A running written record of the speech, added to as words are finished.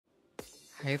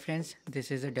Hi friends, this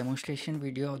is a demonstration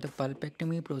video of the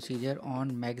pulpectomy procedure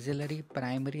on maxillary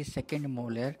primary second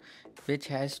molar, which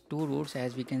has two roots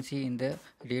as we can see in the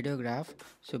radiograph.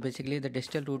 So basically the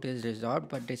distal root is resolved,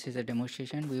 but this is a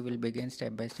demonstration. We will begin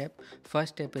step by step.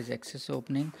 First step is access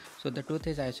opening. So the tooth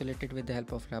is isolated with the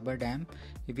help of rubber dam.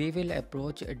 We will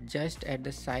approach just at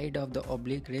the side of the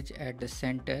oblique ridge at the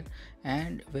center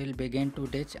and will begin to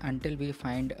ditch until we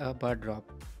find a blood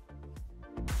drop.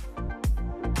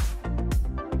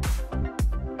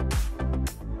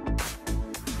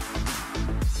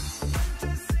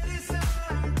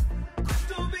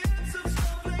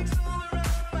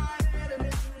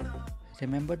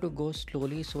 Remember to go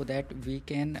slowly so that we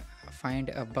can find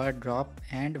a blood drop,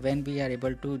 and when we are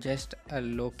able to just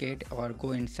locate or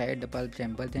go inside the pulp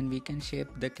chamber, then we can shape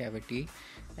the cavity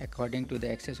according to the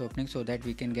access opening so that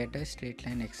we can get a straight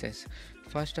line access.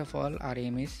 First of all, our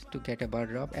aim is to get a blood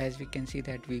drop. As we can see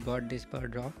that we got this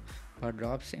blood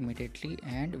drops immediately,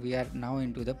 and we are now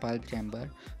into the pulp chamber.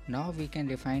 Now we can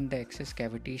refine the access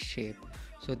cavity shape.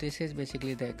 So this is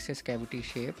basically the access cavity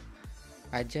shape.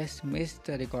 I just missed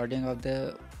the recording of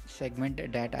the segment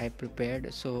that I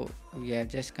prepared, so we are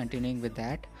just continuing with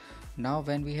that. Now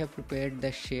when we have prepared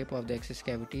the shape of the access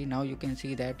cavity, now you can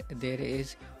see that there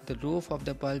is the roof of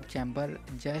the pulp chamber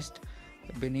just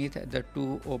beneath the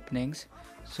two openings.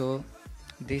 So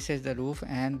this is the roof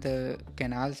and the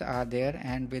canals are there,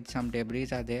 and with some debris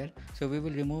are there. So we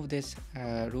will remove this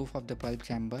roof of the pulp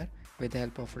chamber with the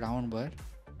help of round burr.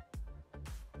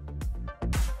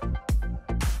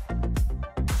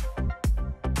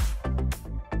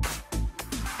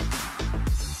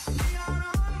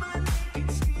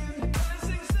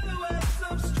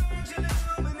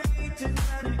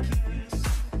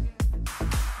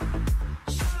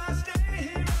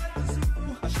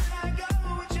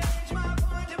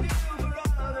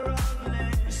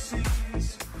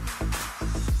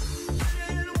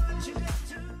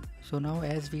 So now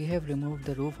as we have removed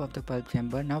the roof of the pulp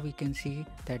chamber, now we can see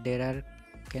that there are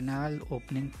canal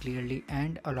opening clearly,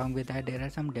 and along with that there are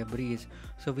some debris.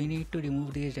 So we need to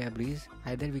remove these debris.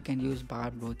 Either we can use bar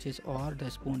broaches or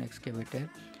the spoon excavator,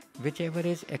 whichever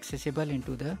is accessible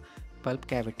into the pulp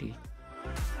cavity.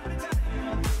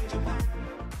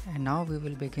 And now we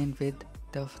will begin with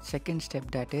the second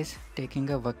step, that is taking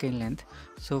a working length.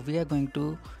 So we are going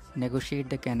to negotiate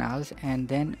the canals and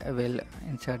then we'll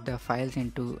insert the files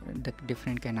into the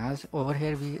different canals. Over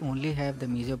here we only have the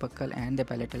mesobuccal and the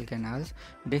palatal canals.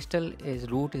 Distal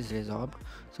root is resolved,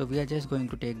 so we are just going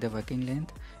to take the working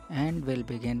length and we'll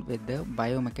begin with the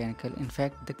biomechanical, in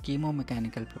fact the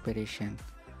chemomechanical preparation.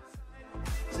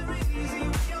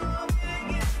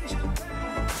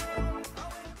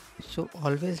 So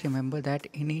always remember that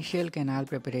initial canal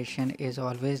preparation is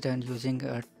always done using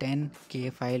a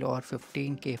 10K file or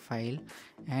 15K file,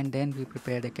 and then we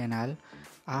prepare the canal.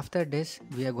 After this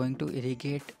we are going to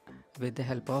irrigate with the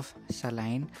help of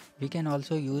saline. We can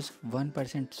also use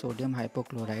 1% sodium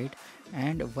hypochlorite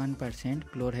and 1%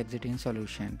 chlorhexidine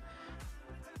solution.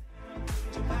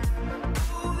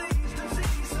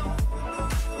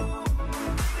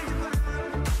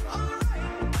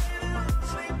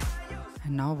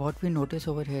 Now what we notice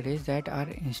over here is that our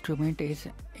instrument is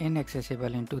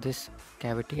inaccessible into this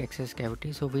cavity, access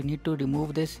cavity. So we need to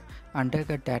remove this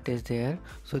undercut that is there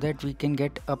so that we can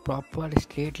get a proper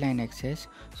straight line access,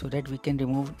 so that we can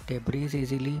remove debris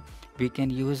easily, we can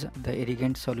use the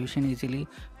irrigant solution easily,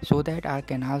 so that our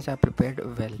canals are prepared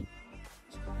well.